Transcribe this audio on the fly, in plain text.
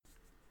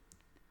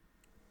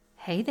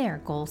Hey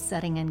there, goal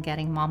setting and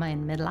getting mama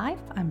in midlife.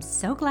 I'm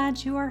so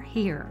glad you are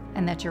here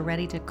and that you're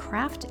ready to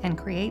craft and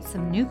create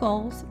some new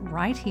goals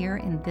right here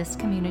in this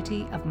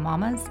community of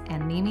mamas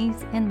and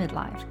mimis in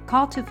midlife,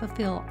 called to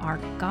fulfill our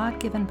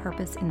God-given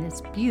purpose in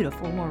this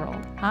beautiful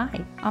world.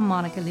 Hi, I'm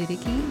Monica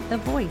Ludicky, the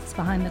voice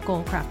behind the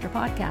Goal Crafter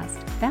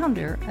podcast,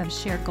 founder of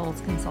Shared Goals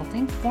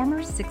Consulting,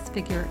 former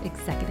six-figure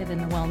executive in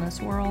the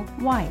wellness world,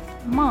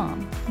 wife,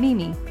 mom,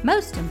 Mimi,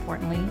 most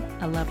importantly,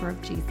 a lover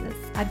of Jesus.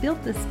 I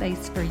built this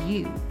space for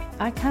you.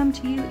 I come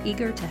to you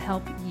eager to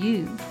help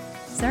you,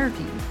 serve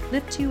you,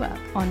 lift you up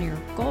on your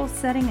goal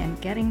setting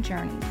and getting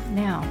journey.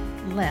 Now,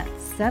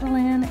 let's settle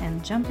in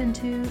and jump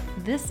into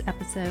this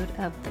episode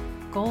of the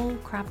Goal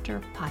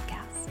Crafter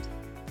podcast.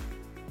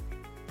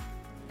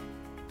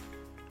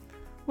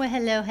 Well,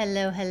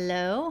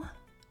 hello.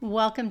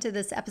 Welcome to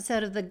this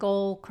episode of the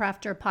Goal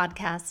Crafter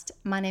podcast.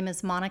 My name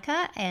is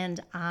Monica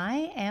and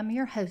I am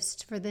your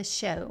host for this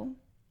show.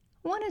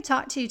 I want to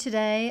talk to you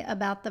today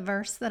about the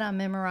verse that I'm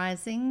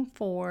memorizing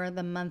for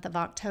the month of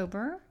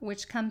October,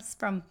 which comes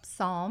from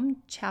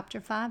Psalm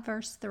chapter 5,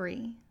 verse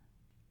 3.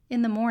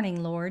 In the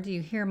morning, Lord, you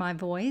hear my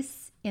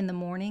voice. In the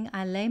morning,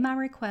 I lay my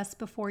request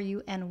before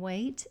you and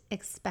wait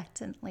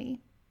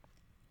expectantly.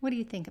 What do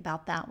you think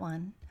about that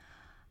one?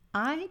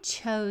 I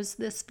chose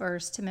this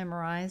verse to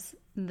memorize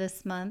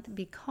this month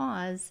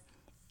because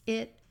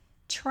it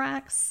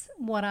tracks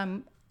what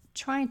I'm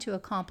trying to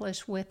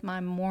accomplish with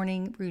my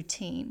morning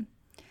routine.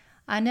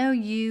 I know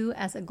you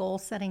as a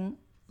goal-setting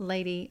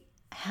lady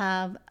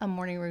have a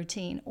morning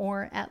routine,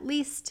 or at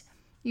least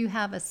you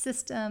have a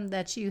system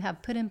that you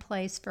have put in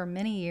place for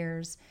many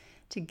years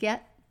to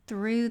get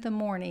through the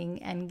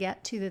morning and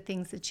get to the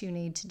things that you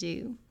need to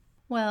do.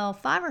 Well,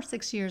 5 or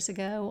 6 years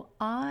ago,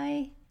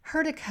 I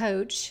heard a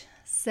coach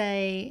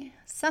say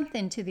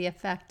something to the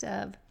effect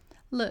of,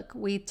 look,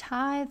 we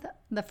tithe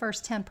the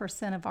first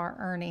 10% of our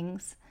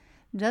earnings.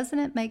 Doesn't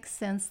it make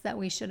sense that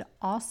we should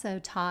also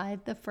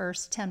tithe the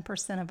first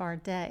 10% of our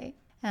day?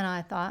 And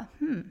I thought,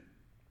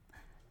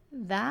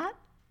 that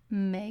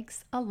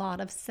makes a lot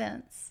of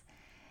sense.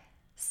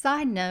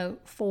 Side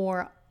note,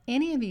 for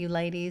any of you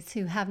ladies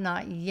who have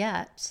not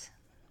yet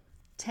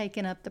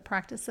taken up the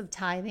practice of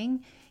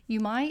tithing, you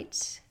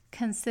might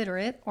consider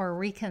it or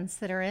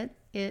reconsider it.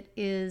 It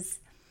is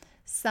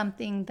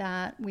something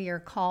that we are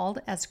called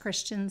as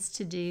Christians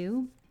to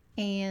do.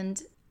 And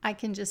I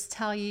can just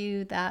tell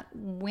you that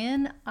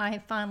when I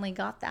finally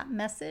got that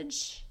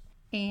message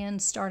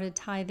and started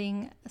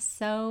tithing,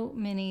 so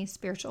many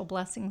spiritual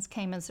blessings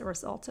came as a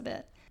result of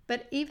it.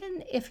 But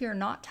even if you're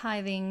not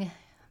tithing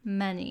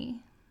money,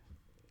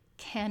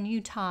 can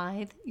you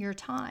tithe your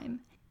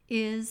time?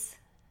 Is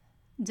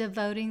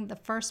devoting the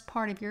first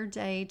part of your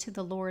day to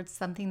the Lord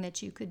something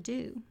that you could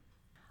do?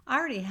 I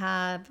already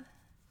have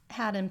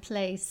had in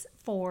place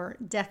for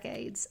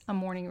decades a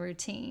morning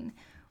routine,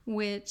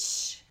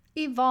 which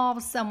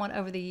evolved somewhat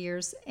over the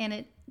years, and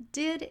it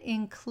did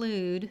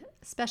include,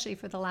 especially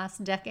for the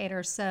last decade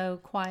or so,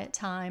 quiet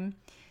time,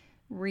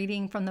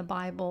 reading from the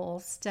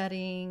Bible,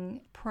 studying,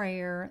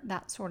 prayer,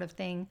 that sort of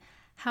thing.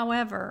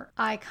 However,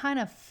 I kind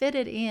of fit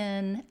it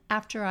in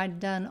after I'd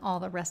done all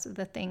the rest of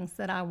the things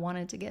that I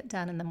wanted to get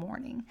done in the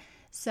morning.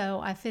 So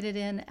I fit it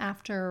in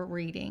after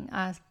reading.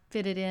 I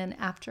fit it in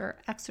after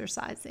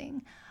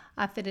exercising.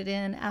 I fit it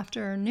in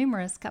after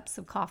numerous cups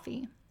of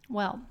coffee.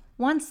 Well,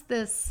 once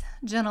this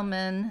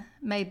gentleman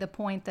made the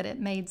point that it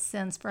made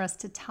sense for us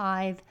to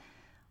tithe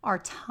our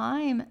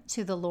time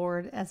to the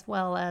Lord as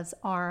well as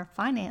our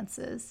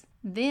finances,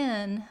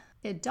 then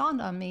it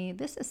dawned on me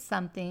this is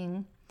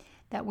something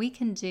that we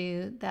can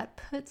do that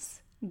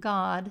puts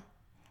God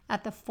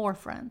at the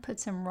forefront,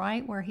 puts him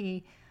right where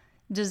he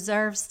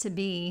deserves to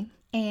be,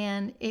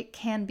 and it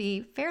can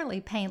be fairly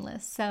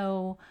painless.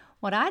 So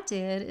what I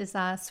did is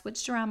I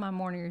switched around my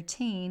morning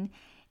routine.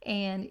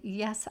 And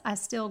yes, I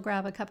still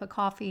grab a cup of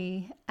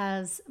coffee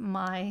as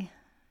my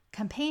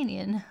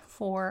companion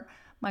for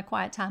my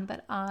quiet time,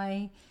 but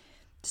I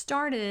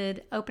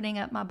started opening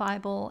up my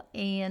Bible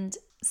and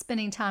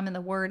spending time in the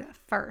Word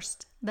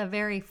first, the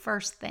very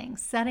first thing,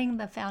 setting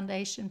the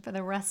foundation for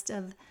the rest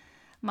of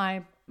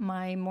my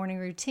morning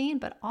routine,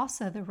 but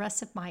also the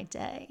rest of my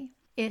day.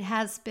 It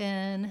has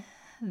been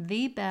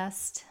the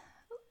best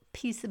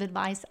piece of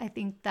advice I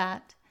think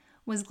that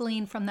was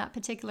gleaned from that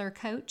particular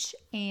coach,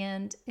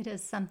 and it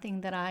is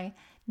something that I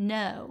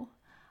know.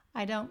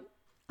 I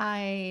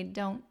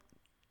don't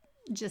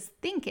just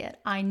think it.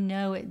 I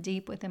know it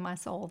deep within my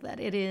soul that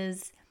it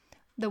is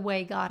the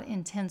way God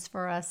intends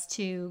for us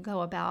to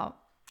go about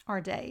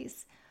our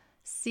days.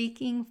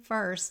 Seeking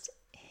first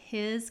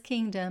his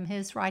kingdom,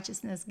 his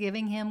righteousness,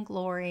 giving him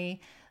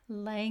glory,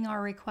 laying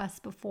our requests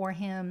before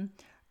him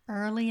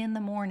early in the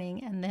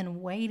morning, and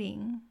then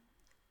waiting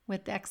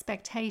with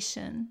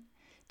expectation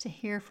to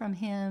hear from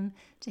him,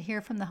 to hear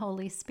from the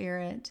Holy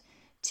Spirit,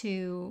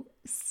 to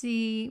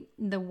see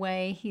the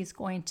way he's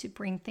going to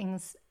bring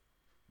things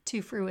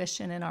to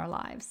fruition in our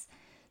lives.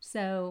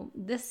 So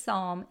this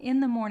psalm, in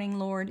the morning,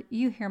 Lord,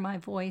 you hear my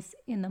voice.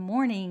 In the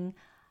morning,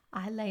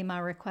 I lay my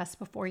request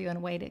before you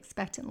and wait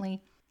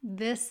expectantly.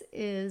 This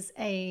is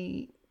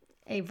a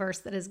a verse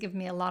that has given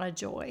me a lot of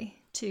joy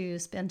to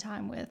spend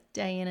time with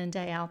day in and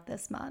day out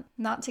this month.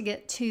 Not to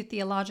get too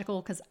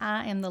theological, because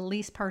I am the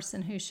least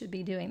person who should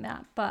be doing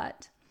that,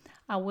 but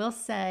I will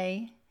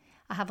say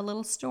I have a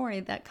little story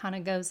that kind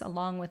of goes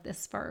along with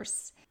this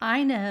verse.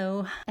 I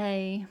know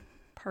a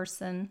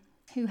person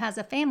who has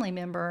a family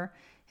member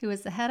who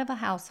is the head of a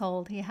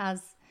household. He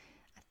has,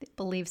 I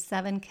believe,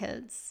 7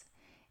 kids.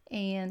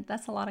 And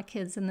that's a lot of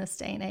kids in this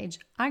day and age.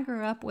 I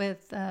grew up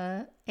with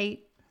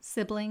 8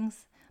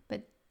 siblings,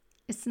 but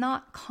it's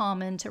not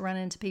common to run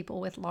into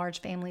people with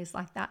large families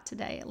like that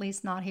today, at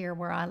least not here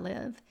where I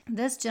live.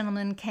 This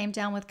gentleman came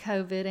down with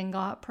COVID and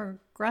got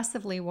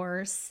progressively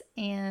worse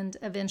and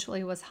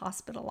eventually was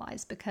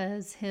hospitalized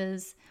because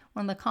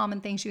one of the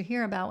common things you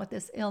hear about with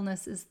this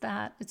illness is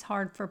that it's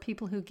hard for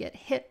people who get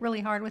hit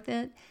really hard with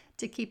it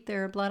to keep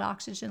their blood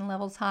oxygen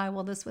levels high.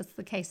 Well, this was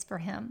the case for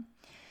him.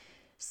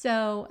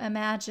 So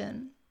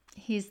imagine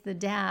he's the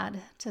dad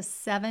to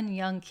 7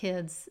 young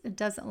kids. It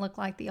doesn't look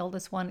like the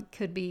oldest one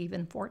could be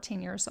even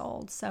 14 years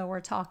old. So we're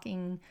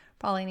talking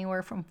probably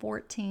anywhere from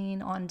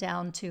 14 on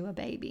down to a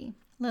baby,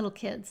 little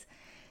kids.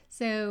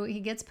 So he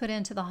gets put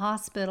into the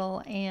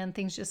hospital and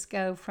things just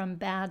go from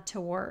bad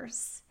to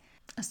worse.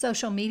 A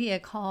social media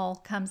call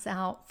comes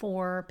out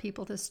for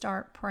people to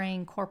start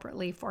praying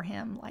corporately for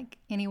him, like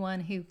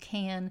anyone who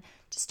can,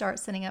 to start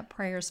setting up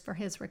prayers for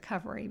his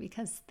recovery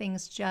because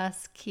things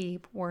just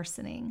keep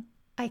worsening.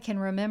 I can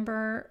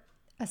remember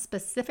a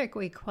specific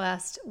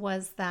request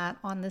was that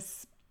on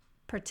this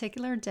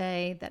particular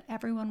day that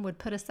everyone would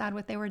put aside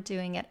what they were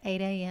doing at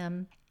 8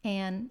 a.m.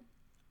 and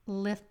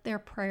lift their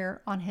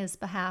prayer on his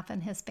behalf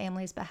and his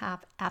family's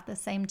behalf at the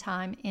same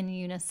time in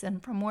unison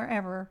from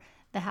wherever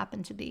they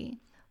happened to be.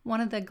 One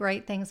of the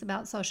great things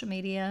about social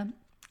media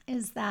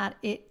is that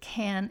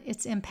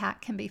its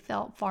impact can be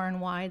felt far and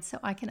wide. So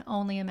I can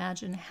only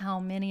imagine how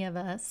many of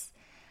us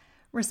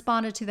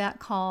responded to that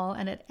call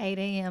and at 8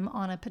 a.m.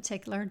 on a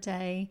particular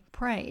day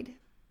prayed.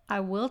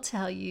 I will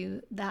tell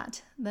you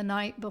that the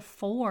night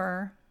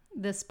before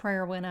this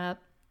prayer went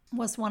up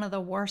was one of the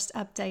worst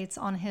updates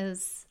on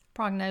his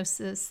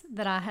prognosis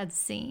that I had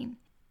seen.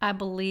 I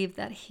believe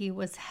that he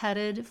was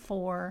headed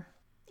for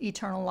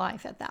eternal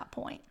life at that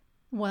point.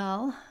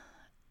 Well,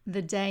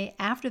 the day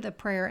after the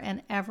prayer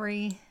and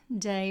every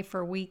day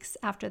for weeks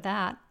after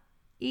that,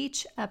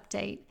 each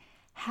update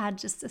had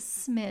just a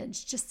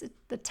smidge, just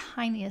the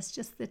tiniest,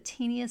 just the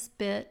teeniest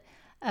bit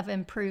of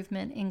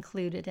improvement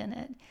included in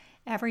it.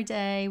 Every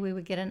day we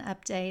would get an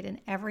update,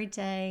 and every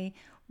day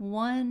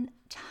one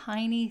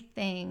tiny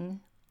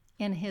thing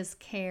in his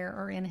care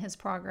or in his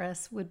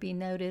progress would be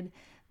noted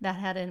that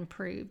had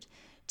improved,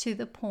 to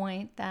the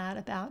point that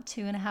about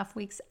 2.5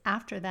 weeks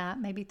after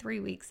that, maybe 3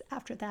 weeks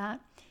after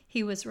that,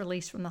 he was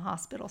released from the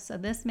hospital. So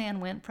this man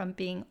went from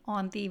being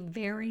on the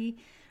very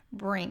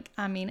brink,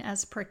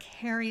 as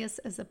precarious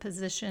as a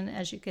position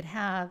as you could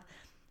have,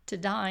 to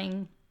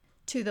dying,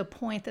 to the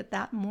point that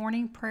that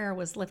morning prayer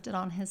was lifted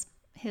on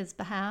his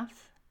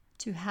behalf,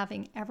 to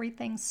having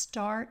everything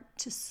start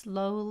to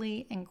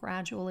slowly and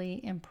gradually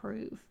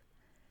improve.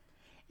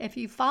 If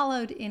you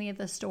followed any of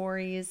the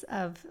stories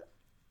of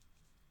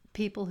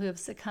people who have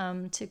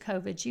succumbed to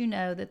COVID, you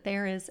know that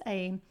there is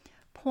a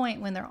point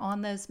when they're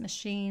on those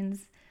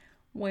machines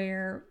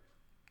where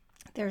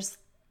there's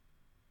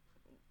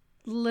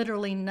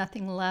literally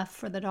nothing left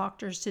for the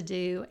doctors to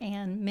do,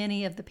 and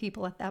many of the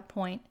people at that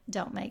point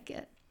don't make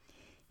it.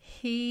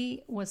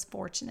 He was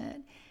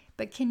fortunate,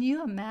 but can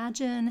you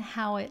imagine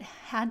how it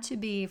had to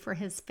be for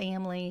his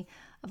family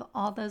of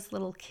all those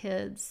little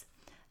kids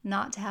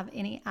not to have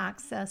any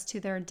access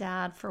to their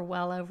dad for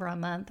well over a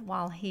month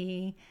while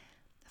he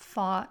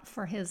fought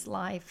for his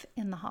life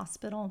in the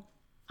hospital?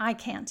 I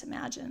can't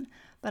imagine,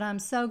 but I'm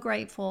so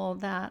grateful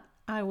that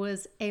I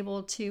was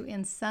able to,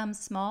 in some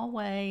small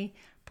way,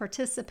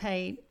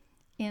 participate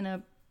in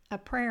a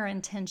prayer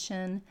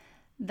intention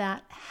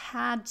that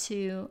had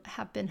to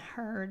have been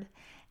heard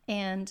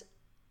and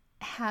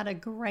had a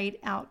great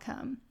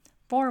outcome,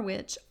 for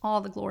which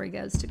all the glory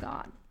goes to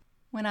God.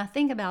 When I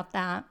think about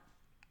that,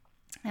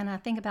 and I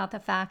think about the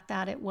fact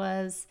that it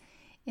was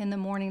in the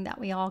morning that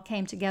we all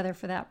came together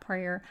for that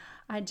prayer,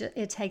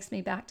 it takes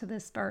me back to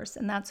this verse.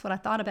 And that's what I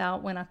thought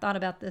about when I thought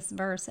about this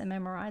verse and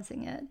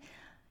memorizing it.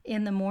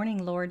 In the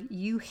morning, Lord,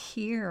 you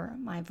hear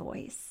my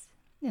voice.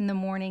 In the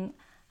morning,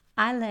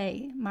 I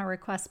lay my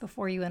request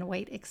before you and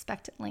wait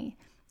expectantly.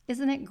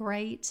 Isn't it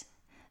great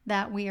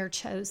that we are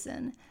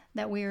chosen,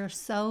 that we are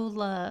so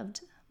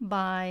loved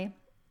by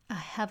a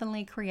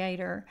heavenly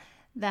creator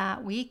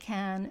that we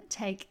can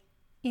take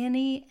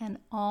any and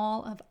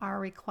all of our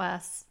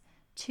requests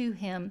to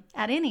him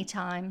at any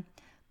time,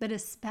 but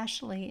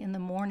especially in the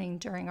morning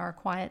during our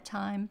quiet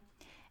time,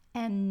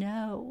 and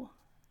know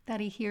that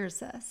he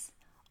hears us,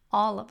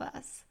 all of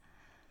us.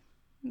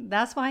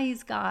 That's why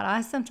he's God.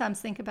 I sometimes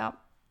think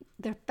about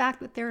the fact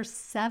that there are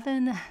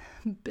 7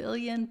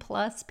 billion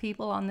plus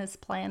people on this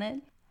planet.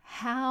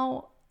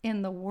 How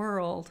in the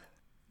world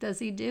does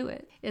he do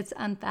it? It's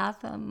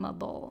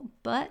unfathomable,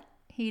 but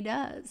he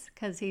does,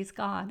 because he's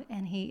God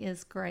and he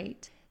is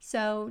great.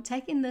 So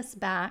taking this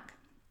back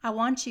I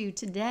want you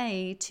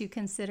today to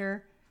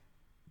consider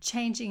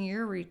changing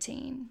your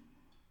routine.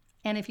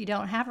 And if you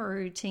don't have a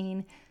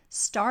routine,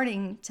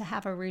 starting to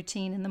have a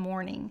routine in the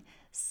morning.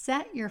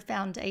 Set your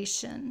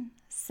foundation.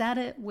 Set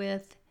it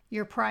with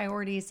your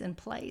priorities in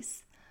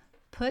place.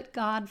 Put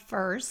God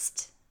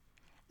first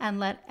and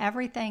let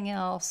everything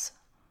else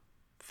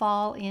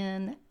fall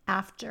in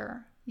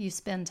after you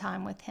spend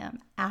time with Him,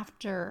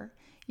 after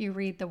you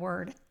read the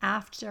Word,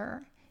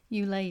 after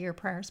you lay your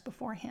prayers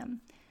before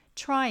Him.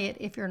 Try it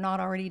if you're not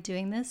already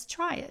doing this.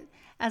 Try it.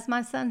 As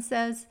my son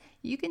says,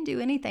 you can do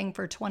anything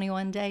for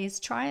 21 days.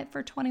 Try it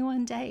for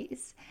 21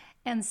 days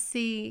and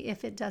see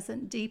if it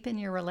doesn't deepen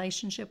your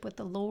relationship with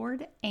the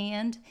Lord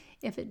and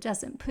if it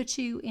doesn't put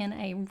you in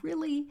a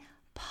really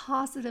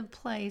positive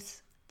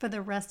place for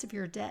the rest of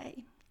your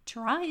day.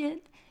 Try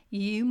it.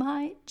 You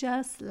might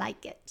just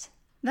like it.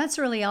 That's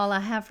really all I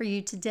have for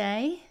you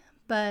today.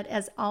 But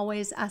as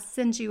always, I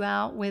send you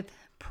out with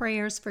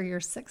prayers for your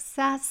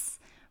success,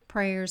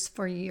 prayers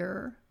for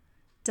your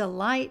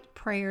delight,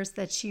 prayers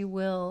that you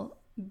will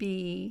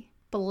be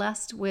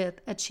blessed with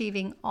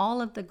achieving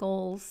all of the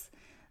goals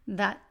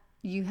that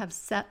you have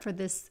set for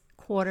this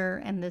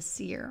quarter and this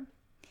year.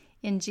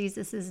 In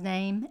Jesus'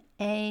 name,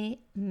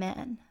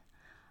 amen.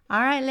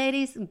 All right,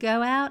 ladies,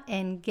 go out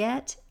and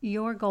get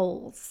your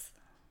goals.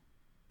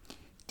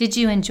 Did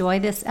you enjoy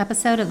this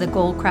episode of the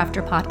Goal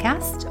Crafter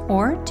podcast?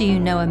 Or do you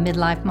know a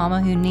midlife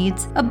mama who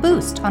needs a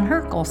boost on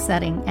her goal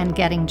setting and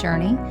getting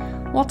journey?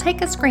 Well,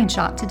 take a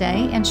screenshot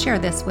today and share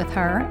this with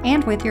her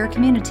and with your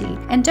community.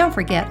 And don't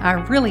forget, I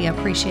really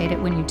appreciate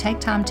it when you take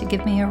time to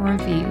give me a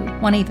review.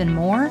 Want even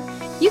more?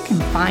 You can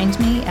find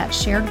me at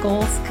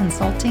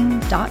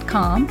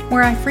sharedgoalsconsulting.com,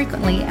 where I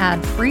frequently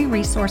add free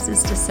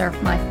resources to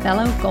serve my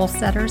fellow goal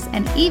setters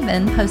and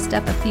even post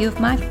up a few of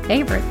my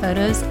favorite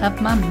photos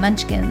of my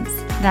munchkins.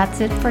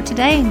 That's it for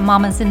today,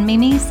 mamas and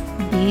mimis.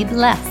 Be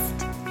blessed.